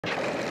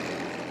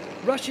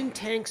Russian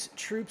tanks,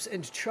 troops,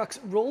 and trucks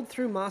rolled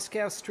through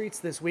Moscow streets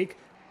this week,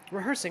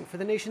 rehearsing for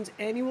the nation's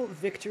annual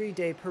Victory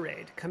Day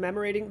parade,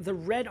 commemorating the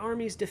Red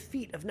Army's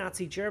defeat of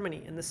Nazi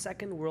Germany in the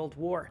Second World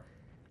War.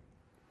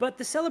 But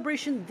the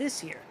celebration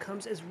this year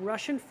comes as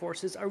Russian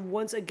forces are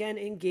once again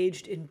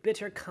engaged in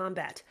bitter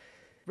combat.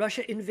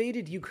 Russia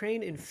invaded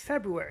Ukraine in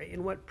February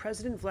in what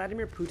President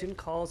Vladimir Putin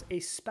calls a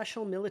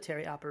special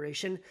military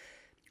operation.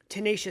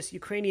 Tenacious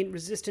Ukrainian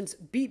resistance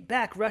beat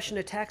back Russian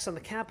attacks on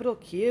the capital,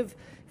 Kyiv,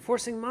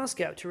 forcing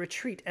Moscow to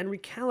retreat and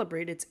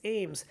recalibrate its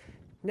aims.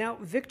 Now,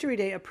 Victory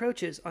Day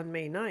approaches on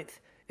May 9th,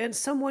 and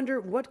some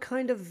wonder what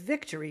kind of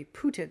victory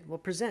Putin will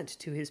present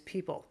to his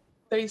people.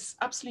 There is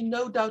absolutely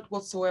no doubt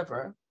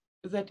whatsoever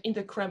that in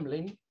the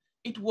Kremlin,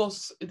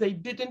 they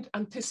didn't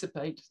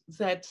anticipate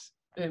that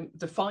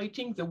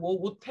the war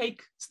would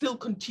still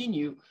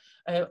continue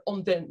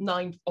on the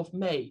 9th of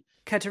May.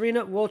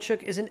 Katerina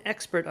Wolchuk is an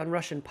expert on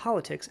Russian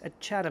politics at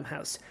Chatham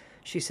House.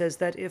 She says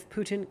that if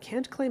Putin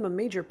can't claim a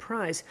major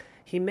prize,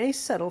 he may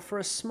settle for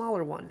a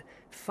smaller one,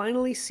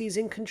 finally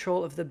seizing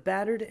control of the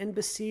battered and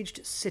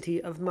besieged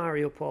city of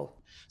Mariupol.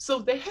 So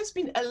there has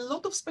been a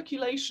lot of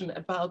speculation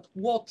about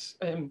what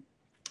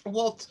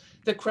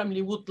the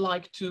Kremlin would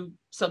like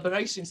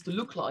celebrations to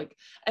look like.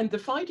 And the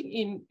fighting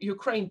in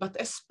Ukraine, but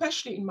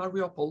especially in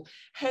Mariupol,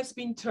 has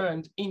been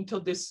turned into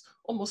this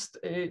almost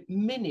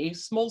mini,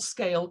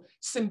 small-scale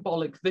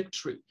symbolic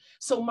victory.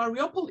 So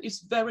Mariupol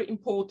is very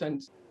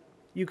important.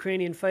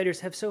 Ukrainian fighters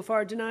have so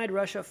far denied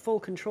Russia full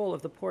control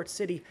of the port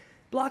city.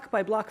 Block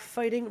by block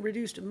fighting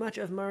reduced much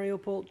of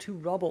Mariupol to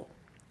rubble.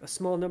 A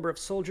small number of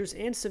soldiers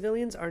and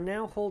civilians are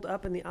now holed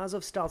up in the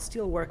Azovstal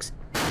steelworks.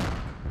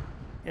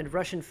 And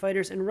Russian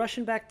fighters and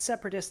Russian-backed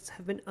separatists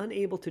have been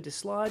unable to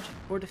dislodge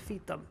or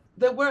defeat them.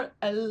 There were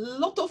a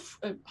lot of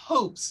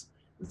hopes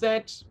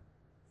that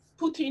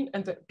Putin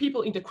and the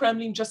people in the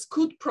Kremlin just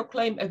could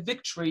proclaim a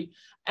victory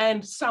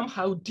and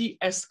somehow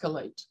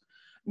de-escalate.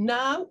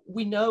 Now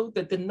we know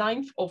that the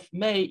 9th of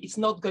May is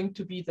not going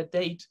to be the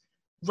date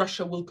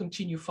Russia will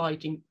continue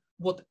fighting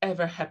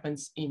whatever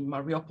happens in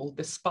Mariupol,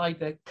 despite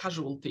the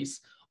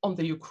casualties on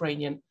the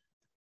Ukrainian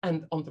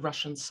and on the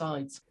Russian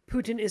sides.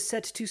 Putin is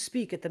set to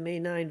speak at the May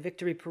 9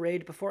 victory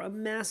parade before a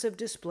massive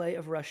display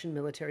of Russian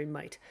military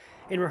might.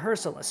 In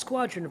rehearsal, a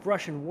squadron of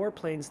Russian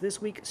warplanes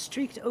this week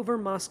streaked over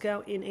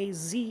Moscow in a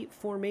Z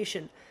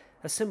formation,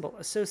 a symbol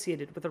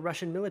associated with the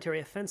Russian military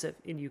offensive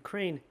in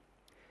Ukraine.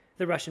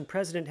 The Russian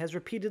president has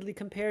repeatedly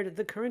compared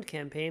the current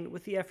campaign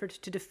with the effort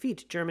to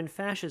defeat German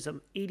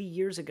fascism 80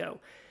 years ago,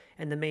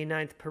 and the May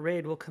 9th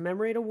parade will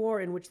commemorate a war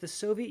in which the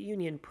Soviet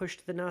Union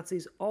pushed the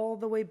Nazis all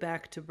the way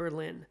back to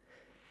Berlin.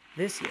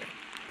 This year,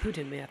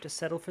 Putin may have to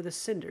settle for the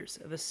cinders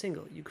of a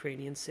single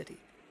Ukrainian city.